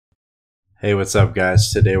Hey, what's up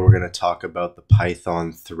guys? Today we're going to talk about the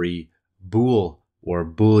Python 3 bool or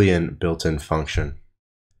boolean built-in function.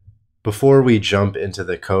 Before we jump into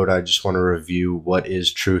the code, I just want to review what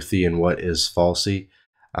is truthy and what is falsy.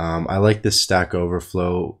 I like this Stack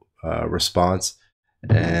Overflow response,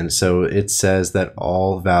 and so it says that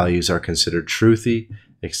all values are considered truthy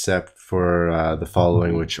except for the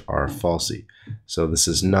following, which are falsy. So this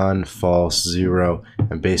is none, false, zero,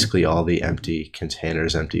 and basically all the empty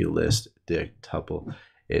containers, empty list, dict, tuple,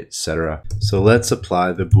 etc. So let's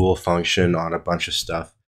apply the bool function on a bunch of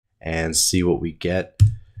stuff and see what we get.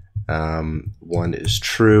 1 is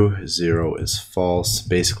true, 0 is false.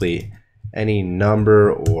 Basically any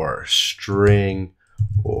number or string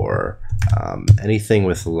or anything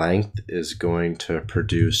with length is going to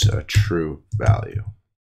produce a true value.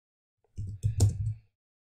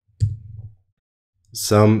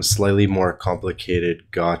 Some slightly more complicated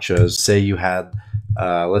gotchas. Say you had,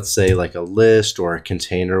 let's say like a list or a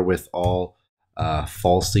container with all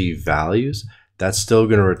falsy values. That's still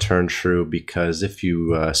going to return true because if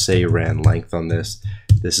you say you ran length on this,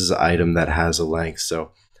 this is an item that has a length.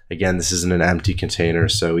 So again, this isn't an empty container.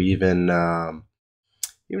 So even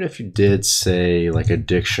if you did say like a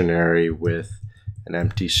dictionary with an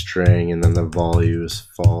empty string and then the value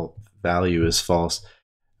is false,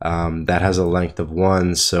 that has a length of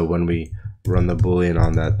 1, so when we run the boolean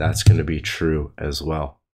on that, that's going to be true as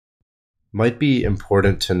well. Might be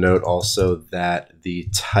important to note also that the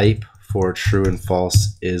type for true and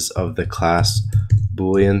false is of the class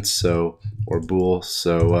boolean, or bool.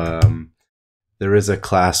 So there is a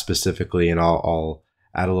class specifically, and I'll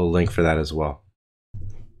add a little link for that as well.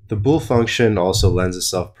 The bool function also lends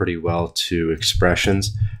itself pretty well to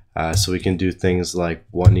expressions. So we can do things like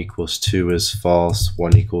 1 equals 2 is false,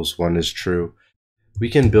 1 equals 1 is true. We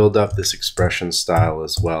can build up this expression style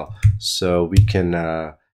as well. So we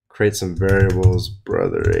can create some variables,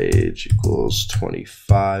 brother age equals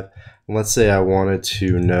 25. And let's say I wanted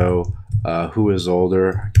to know who is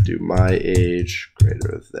older. I could do my age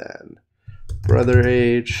greater than brother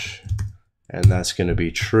age, and that's going to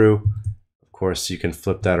be true. Of course, you can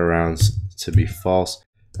flip that around to be false.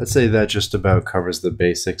 I'd say that just about covers the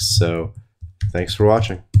basics, so thanks for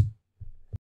watching.